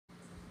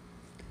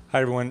Hi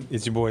everyone,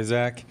 it's your boy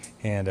Zach,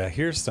 and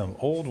here's some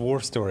old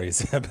war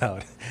stories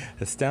about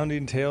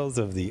astounding tales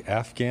of the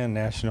Afghan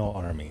National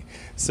Army.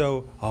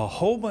 So a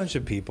whole bunch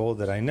of people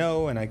that I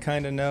know and I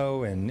kind of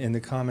know and in the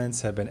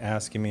comments have been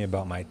asking me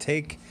about my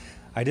take.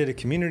 I did a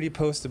community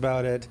post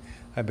about it.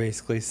 I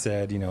basically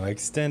said, I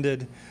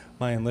extended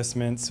my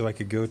enlistment so I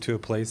could go to a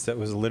place that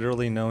was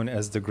literally known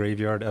as the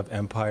graveyard of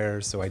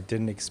empires, so I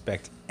didn't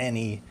expect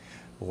any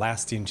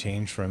lasting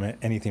change from it.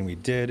 Anything we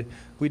did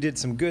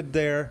some good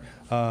there,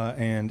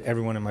 and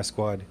everyone in my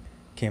squad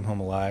came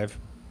home alive.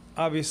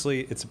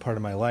 Obviously it's a part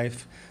of my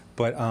life,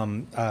 but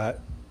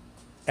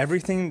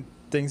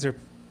things are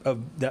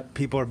that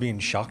people are being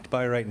shocked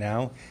by right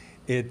now,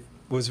 it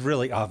was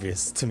really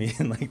obvious to me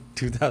in like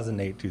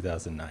 2008,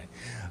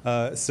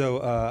 2009. So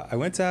I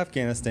went to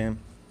Afghanistan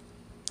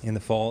in the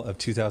fall of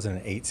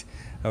 2008.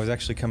 I was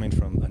actually coming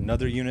from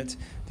another unit.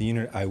 The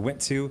unit I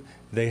went to,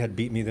 they had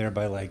beat me there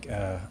by like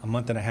a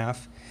month and a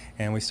half,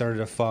 and we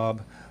started a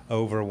FOB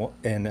over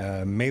in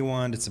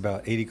Maywand. It's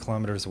about 80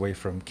 kilometers away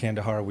from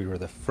Kandahar. We were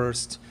the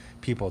first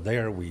people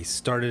there. We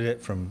started it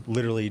from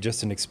literally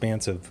just an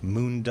expanse of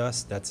moon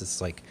dust. That's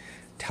this like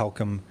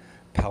talcum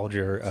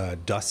powder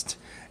dust,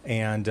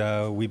 and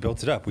we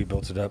built it up. We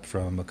built it up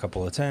from a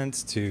couple of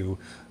tents to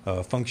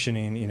a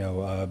functioning,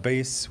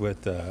 base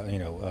with,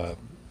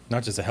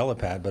 not just a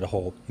helipad, but a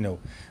whole,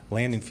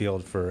 landing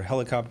field for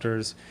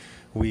helicopters.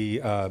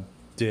 We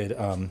did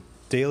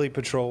daily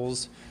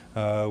patrols.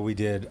 We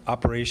did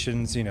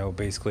operations,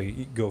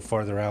 basically go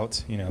farther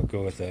out,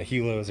 go with the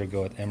helos or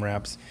go with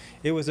MRAPs.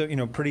 It was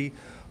a, pretty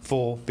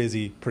full,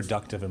 busy,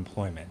 productive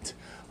employment.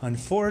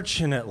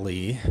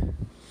 Unfortunately,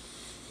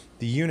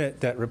 the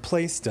unit that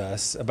replaced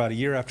us about a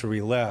year after we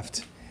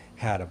left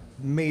had a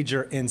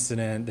major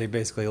incident. They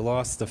basically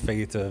lost the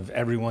faith of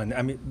everyone.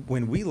 I mean,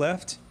 when we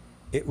left,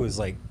 it was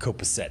like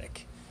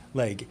copacetic.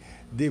 Like,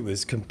 it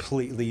was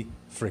completely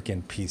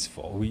freaking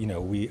peaceful. We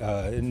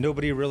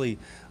nobody really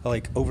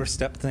like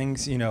overstepped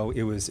things.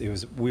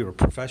 We were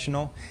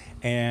professional,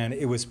 and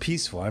it was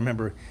peaceful. I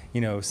remember,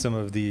 some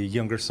of the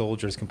younger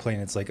soldiers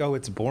complaining. It's like, oh,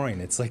 it's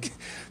boring. It's like,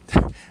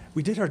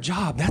 we did our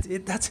job.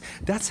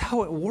 That's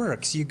how it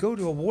works. You go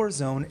to a war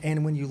zone,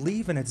 and when you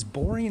leave and it's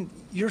boring,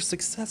 you're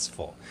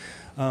successful.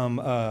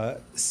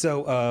 But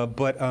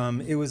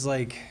it was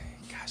like,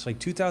 like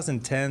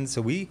 2010.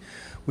 So we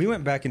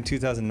went back in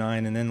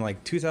 2009, and then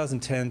like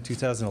 2010,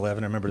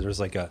 2011, I remember there was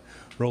like a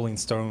Rolling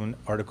Stone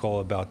article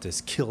about this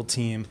kill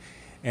team,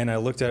 and I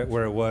looked at it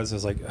where it was. I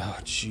was like, oh,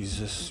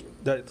 Jesus,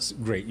 that's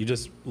great. You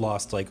just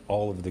lost like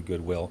all of the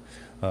goodwill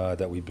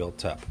that we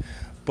built up.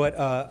 But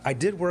I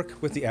did work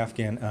with the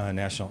Afghan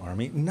National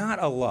Army. Not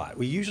a lot.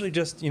 We usually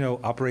just,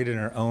 operated in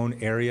our own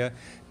area.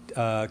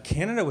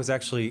 Canada was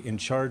actually in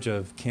charge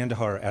of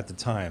Kandahar at the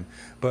time,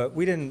 but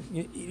we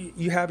didn't.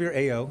 You have your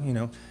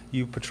AO,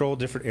 you patrol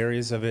different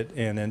areas of it,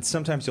 and then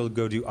sometimes you'll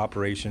go do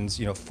operations,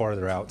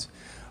 farther out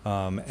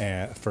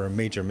for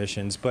major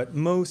missions, but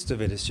most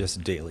of it is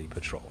just daily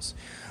patrols.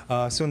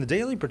 So in the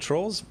daily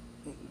patrols,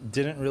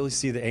 didn't really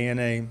see the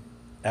ANA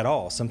at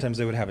all. Sometimes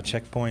they would have a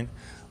checkpoint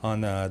on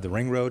the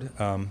ring road,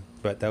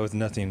 but that was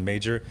nothing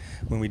major.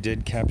 When we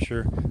did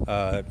capture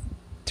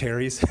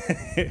Terry's,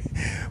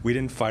 we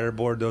didn't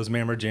fireboard those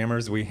mammer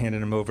jammers. We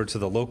handed them over to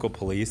the local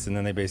police, and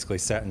then they basically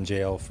sat in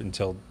jail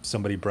until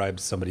somebody bribed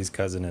somebody's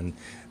cousin, and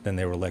then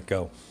they were let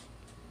go.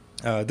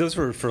 Those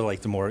were for like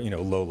the more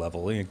low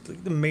level.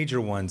 The major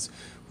ones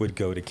would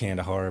go to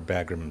Kandahar,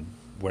 Bagram,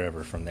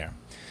 wherever from there.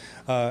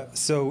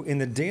 So in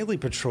the daily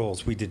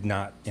patrols, we did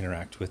not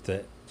interact with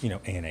the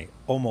ANA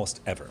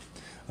almost ever.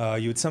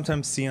 You would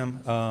sometimes see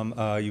them.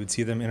 You would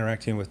see them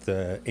interacting with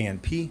the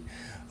ANP,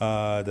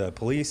 the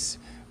police,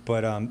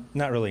 but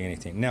not really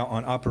anything. Now,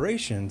 on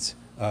operations,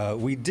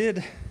 we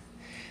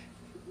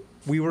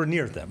were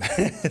near them,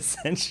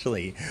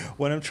 essentially.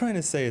 What I'm trying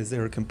to say is they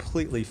were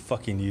completely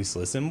fucking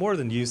useless, and more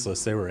than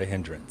useless, they were a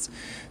hindrance.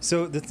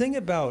 So the thing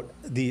about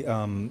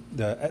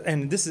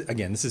and this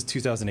is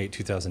 2008,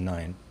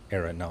 2009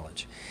 era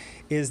knowledge,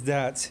 is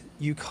that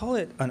you call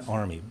it an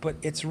army, but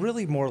it's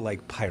really more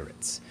like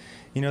pirates.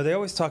 They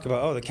always talk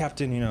about, oh, the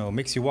captain,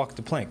 makes you walk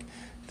the plank.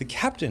 The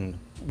captain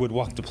would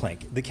walk the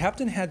plank. The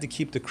captain had to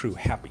keep the crew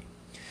happy.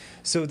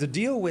 So the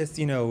deal with,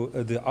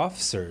 the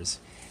officers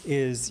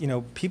is,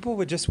 people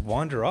would just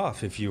wander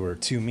off if you were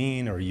too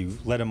mean, or you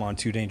let them on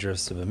too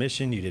dangerous of a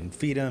mission. You didn't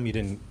feed them. You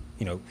didn't,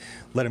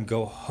 let them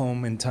go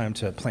home in time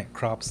to plant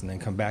crops and then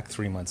come back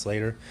 3 months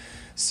later.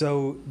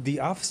 So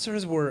the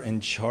officers were in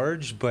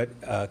charge,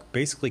 but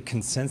basically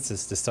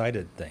consensus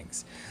decided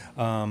things.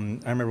 I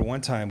remember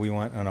one time we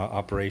went on an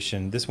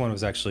operation. This one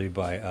was actually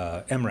by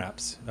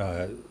MRAPs.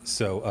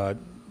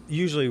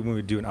 Usually when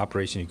we do an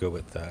operation, you go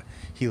with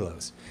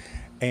helos.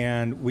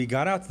 And we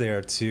got out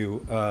there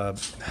to, I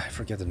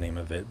forget the name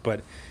of it,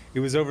 but it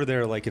was over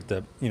there like at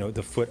the,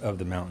 the foot of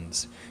the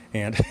mountains.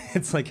 And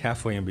it's like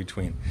halfway in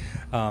between.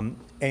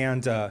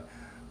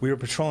 We were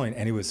patrolling,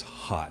 and it was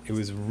hot. It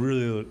was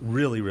really,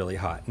 really, really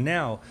hot.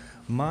 Now,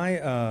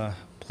 my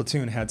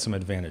platoon had some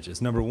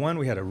advantages. Number one,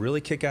 we had a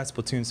really kick-ass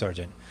platoon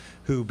sergeant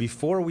who,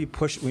 before we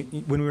pushed,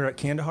 when we were at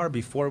Kandahar,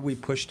 before we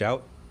pushed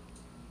out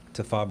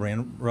to Fob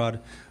Ramrod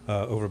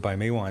over by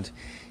Maywand,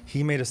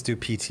 he made us do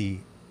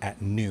PT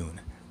at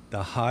noon,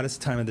 the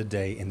hottest time of the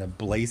day in the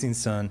blazing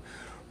sun,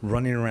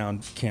 running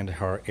around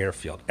Kandahar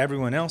airfield.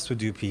 Everyone else would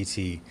do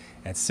PT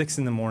at 6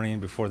 in the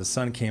morning before the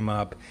sun came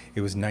up.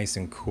 It was nice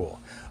and cool.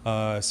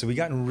 So we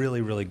got in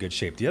really, really good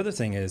shape. The other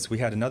thing is we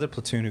had another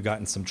platoon who got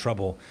in some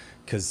trouble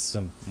because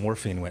some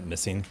morphine went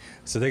missing.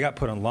 So they got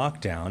put on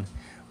lockdown,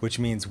 which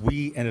means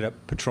we ended up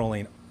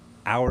patrolling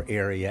our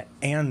area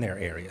and their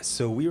area.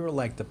 So we were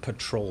like the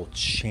patrol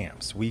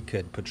champs. We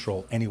could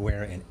patrol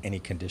anywhere in any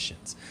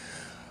conditions.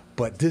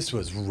 But this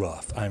was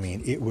rough. I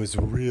mean, it was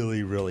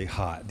really, really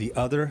hot. The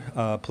other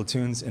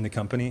platoons in the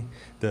company,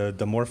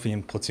 the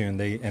morphine platoon,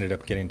 they ended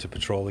up getting to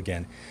patrol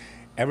again.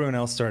 Everyone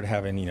else started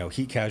having,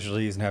 heat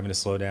casualties and having to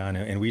slow down,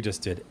 and we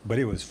just did. But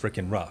it was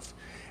freaking rough.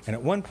 And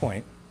at one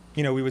point,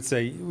 we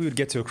would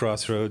get to a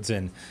crossroads,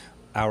 and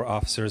our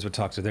officers would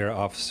talk to their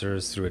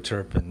officers through a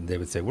terp, and they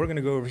would say, we're going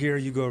to go over here,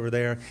 you go over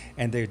there.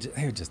 And they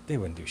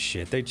wouldn't do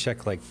shit. They'd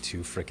check like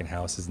 2 freaking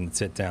houses and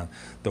sit down.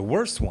 The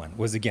worst one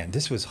was, again,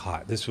 this was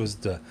hot. This was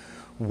the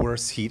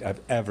worst heat I've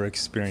ever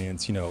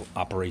experienced,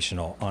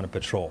 operational on a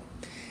patrol.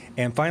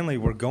 And finally,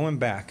 we're going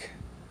back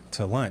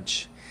to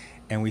lunch,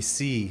 and we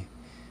see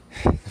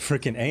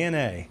freaking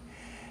ANA,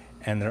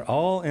 and they're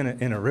all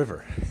in a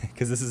river,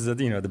 because this is,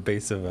 the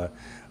base of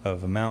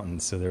a mountain.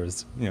 So there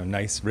was,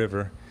 nice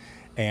river.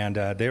 And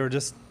they were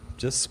just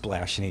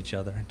splashing each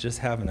other, just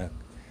having a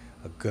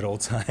good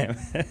old time.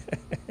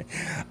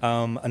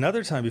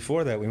 Another time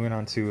before that, we went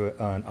on to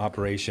an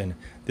operation.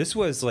 This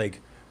was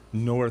like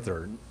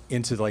northern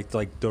into like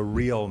the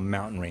real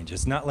mountain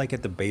ranges, not like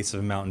at the base of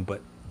a mountain,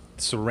 but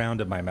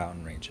surrounded by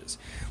mountain ranges.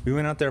 We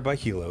went out there by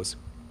Hilos,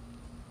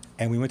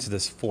 and we went to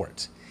this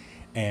fort,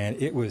 and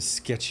it was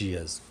sketchy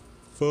as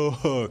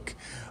fuck.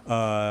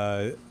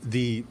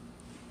 The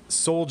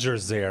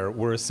soldiers there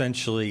were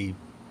essentially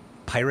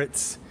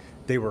pirates.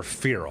 They were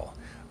feral.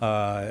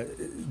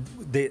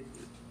 They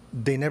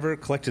never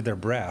collected their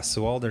brass,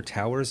 so all their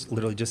towers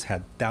literally just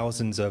had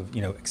thousands of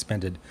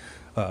expended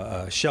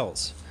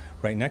shells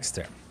right next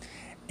there.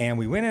 And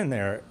we went in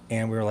there,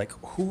 and we were like,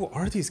 "Who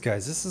are these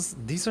guys?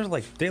 These are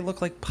like, they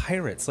look like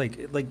pirates.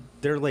 Like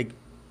they're like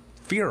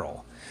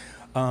feral."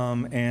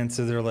 And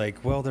so they're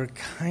like, "Well, they're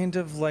kind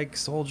of like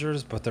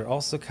soldiers, but they're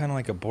also kind of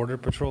like a border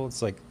patrol."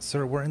 It's like,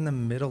 "Sir, we're in the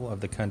middle of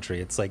the country."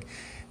 It's like,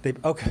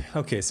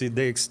 okay, so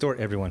they extort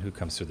everyone who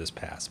comes through this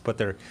pass, but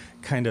they're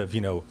kind of,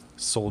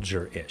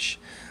 soldier-ish.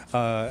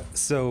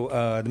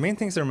 So the main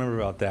things I remember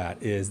about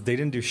that is they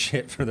didn't do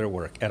shit for their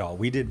work at all.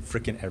 We did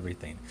freaking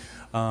everything.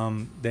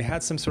 They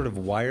had some sort of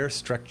wire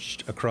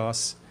stretched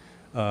across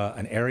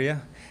an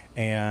area,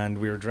 and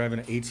we were driving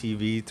an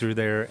ATV through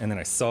there, and then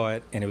I saw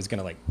it, and it was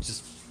gonna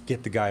just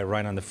get the guy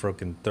right on the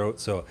freaking throat.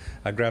 So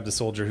I grabbed the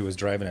soldier who was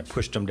driving and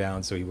pushed him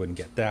down so he wouldn't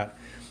get that.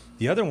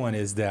 The other one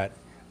is that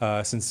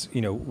since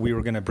we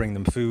were going to bring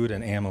them food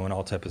and ammo and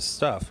all type of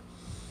stuff,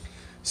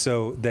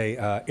 so they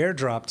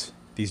airdropped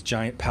these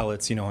giant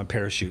pellets, on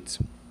parachutes,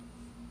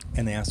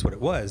 and they asked what it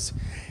was,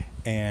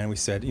 and we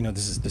said,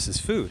 this is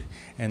food,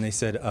 and they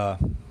said,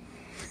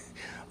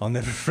 I'll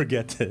never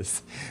forget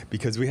this,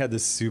 because we had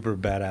this super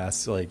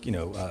badass,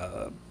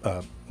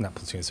 not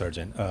platoon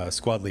sergeant,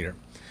 squad leader,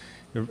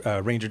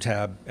 ranger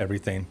tab,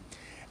 everything,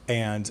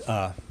 and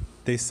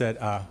they said,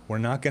 we're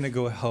not going to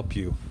go help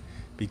you,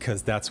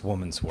 because that's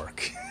woman's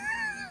work.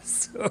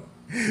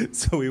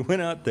 So we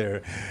went out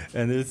there,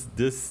 and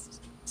this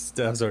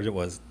staff sergeant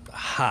was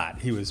hot.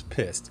 He was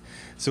pissed.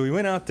 So we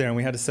went out there, and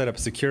we had to set up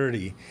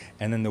security,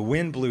 and then the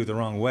wind blew the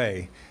wrong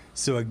way.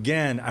 So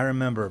again, I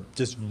remember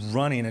just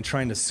running and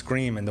trying to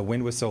scream, and the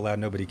wind was so loud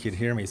nobody could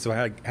hear me. So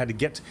I had to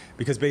get,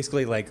 because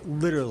basically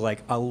literally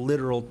a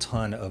literal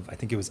ton of, I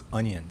think it was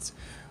onions,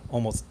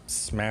 almost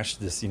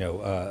smashed this,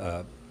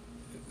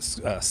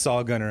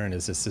 saw gunner and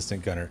his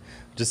assistant gunner,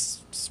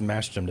 just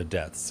smashed him to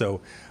death.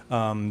 So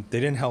they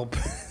didn't help.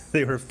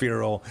 They were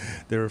feral.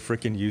 They were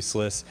freaking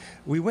useless.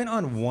 We went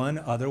on one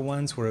other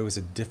ones where it was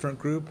a different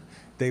group.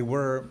 They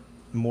were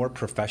more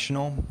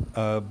professional,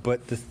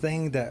 but the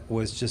thing that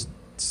was just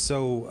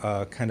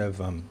so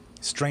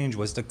strange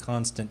was the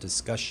constant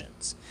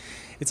discussions.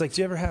 It's like,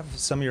 do you ever have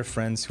some of your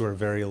friends who are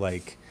very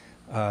like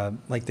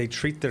they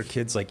treat their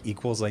kids like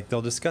equals? Like,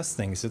 they'll discuss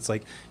things. It's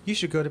like, you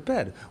should go to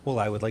bed. Well,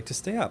 I would like to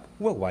stay up.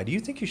 Well, why do you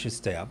think you should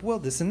stay up? Well,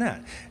 this and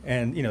that.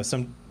 And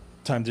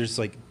sometimes there's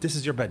like, this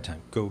is your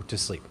bedtime, go to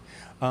sleep.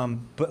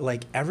 But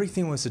like,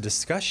 everything was a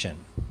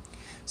discussion.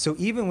 So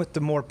even with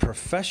the more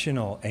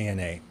professional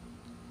ANA,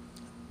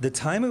 the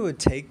time it would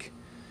take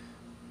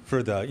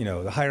for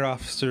the higher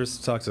officers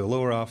to talk to the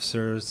lower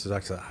officers, to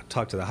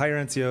talk to the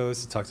higher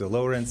NCOs, to talk to the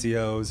lower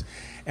NCOs,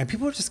 and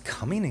people were just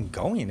coming and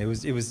going. It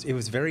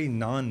was very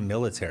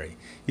non-military.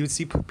 You would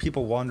see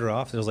people wander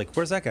off. It was like,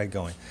 where's that guy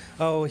going?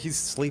 Oh, he's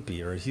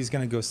sleepy, or he's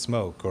gonna go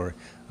smoke, or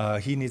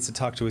he needs to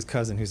talk to his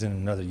cousin who's in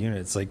another unit.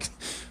 It's like,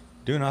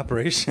 do an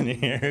operation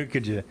here.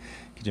 Could you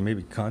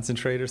maybe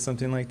concentrate or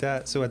something like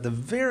that? So at the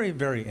very,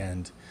 very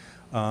end,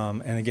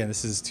 and again,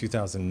 this is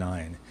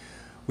 2009,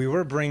 we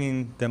were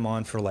bringing them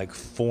on for like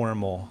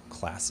formal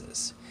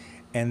classes,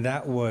 and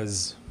that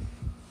was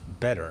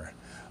better.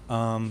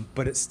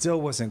 But it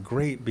still wasn't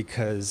great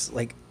because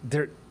like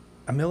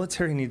a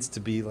military needs to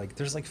be like,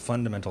 there's like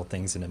fundamental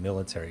things in a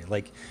military.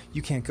 Like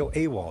you can't go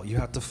AWOL. You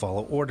have to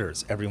follow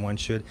orders. Everyone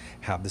should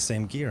have the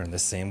same gear and the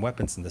same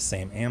weapons and the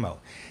same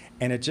ammo.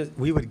 And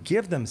we would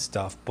give them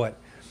stuff, but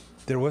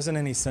there wasn't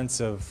any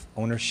sense of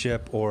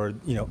ownership or,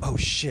 oh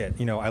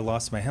shit, I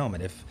lost my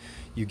helmet. If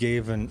you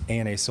gave an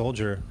ANA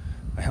soldier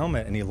a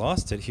helmet and he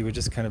lost it, he would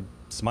just kind of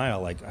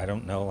smile like, I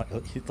don't know,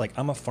 like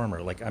I'm a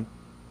farmer. Like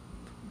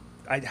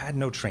I had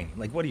no training.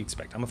 Like, what do you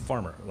expect? I'm a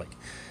farmer. Like,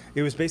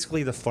 it was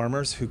basically the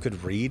farmers who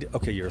could read,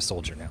 okay, you're a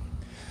soldier now.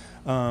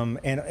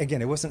 And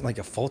again, it wasn't like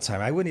a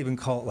full-time. I wouldn't even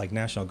call it like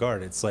National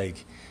Guard. It's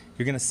like,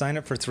 you're going to sign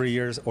up for 3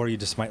 years, or you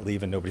just might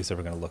leave and nobody's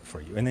ever going to look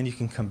for you. And then you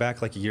can come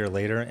back like a year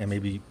later and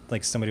maybe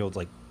like somebody will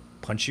like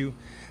punch you,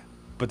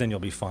 but then you'll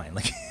be fine.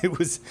 Like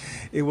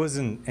it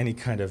wasn't any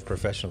kind of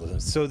professionalism.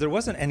 So there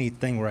wasn't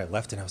anything where I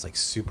left and I was like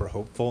super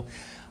hopeful.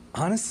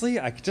 Honestly,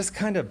 I just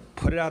kind of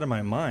put it out of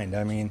my mind.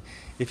 I mean,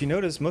 if you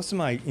notice, most of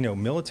my,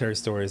 military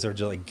stories are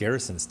just like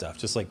garrison stuff,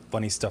 just like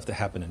funny stuff that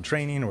happened in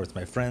training or with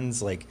my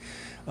friends. Like,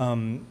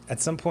 at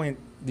some point,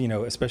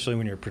 especially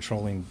when you're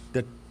patrolling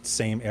the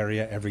same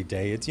area every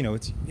day, it's you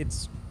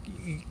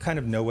kind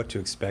of know what to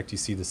expect. You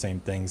see the same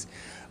things.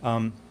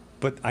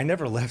 But I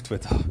never left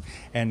with,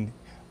 and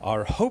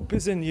our hope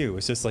is in you.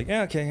 It's just like,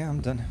 yeah, okay, I'm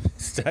done.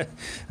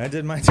 I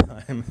did my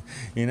time,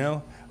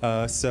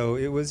 So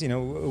it was,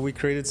 we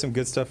created some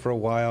good stuff for a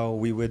while.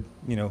 We would,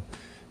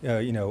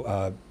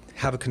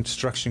 have a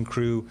construction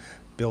crew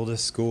build a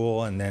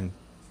school, and then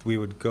we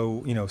would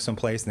go,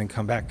 someplace and then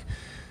come back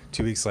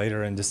 2 weeks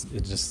later, and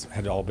it just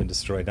had all been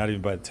destroyed. Not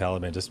even by the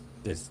Taliban.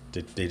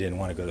 They didn't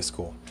want to go to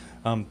school.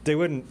 They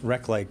wouldn't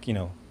wreck like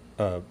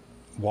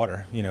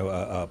water,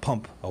 a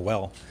pump, a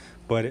well,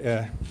 but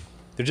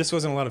there just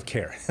wasn't a lot of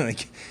care.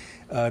 Like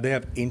they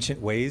have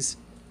ancient ways.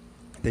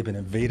 They've been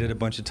invaded a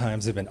bunch of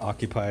times. They've been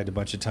occupied a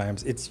bunch of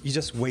times. You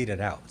just wait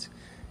it out.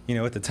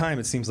 At the time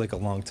it seems like a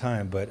long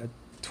time, but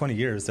 20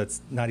 years,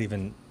 that's not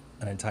even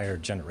an entire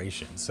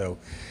generation. So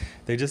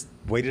they just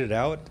waited it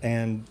out,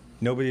 and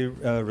nobody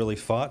really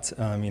fought.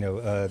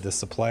 The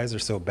supplies are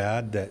so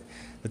bad that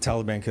the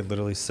Taliban could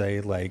literally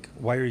say, like,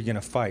 why are you going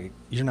to fight?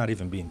 You're not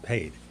even being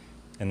paid.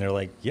 And they're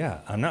like, yeah,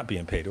 I'm not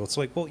being paid. Well, it's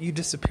like, well, you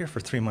disappear for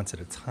 3 months at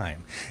a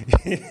time.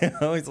 He's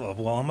like,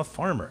 well, I'm a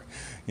farmer.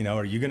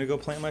 Are you going to go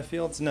plant my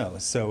fields? No.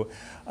 So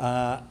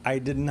I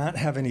did not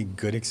have any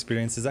good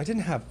experiences. I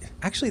didn't have,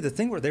 actually, the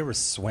thing where they were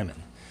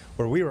swimming,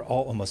 where we were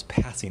all almost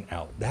passing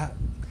out, that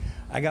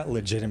I got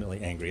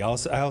legitimately angry.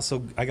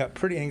 I got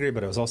pretty angry,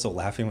 but I was also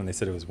laughing when they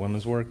said it was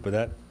women's work. But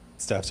that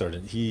staff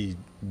sergeant,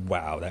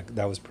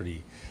 that was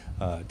pretty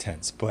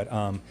tense.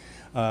 But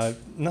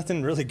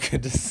nothing really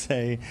good to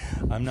say.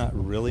 I'm not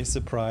really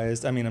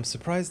surprised. I mean, I'm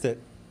surprised that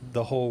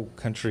the whole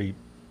country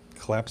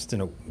collapsed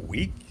in a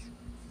week.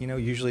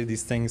 Usually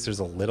these things, there's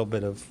a little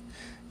bit of,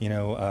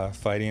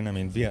 fighting. I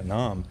mean,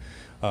 Vietnam,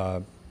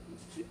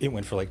 it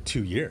went for like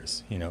 2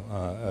 years,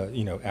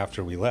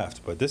 after we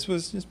left. But this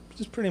was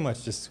just pretty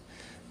much just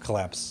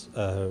collapse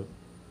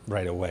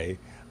right away.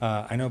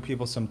 I know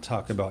people some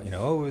talk about, it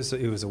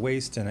was a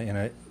waste,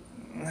 and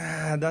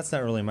that's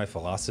not really my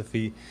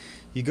philosophy.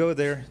 You go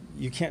there,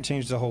 you can't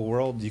change the whole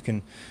world. You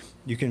can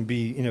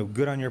be,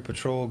 good on your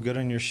patrol, good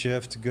on your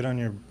shift, good on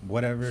your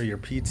whatever, your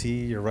PT,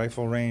 your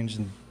rifle range,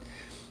 and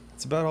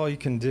it's about all you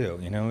can do.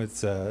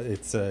 It's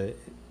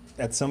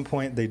at some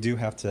point they do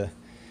have to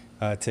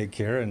take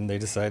care, and they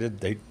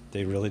decided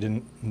they really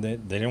didn't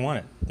want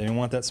it. They didn't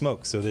want that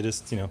smoke, so they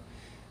just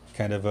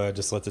kind of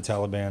just let the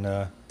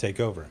Taliban take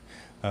over.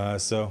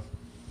 So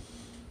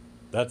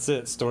that's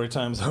it. Story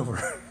time's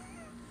over.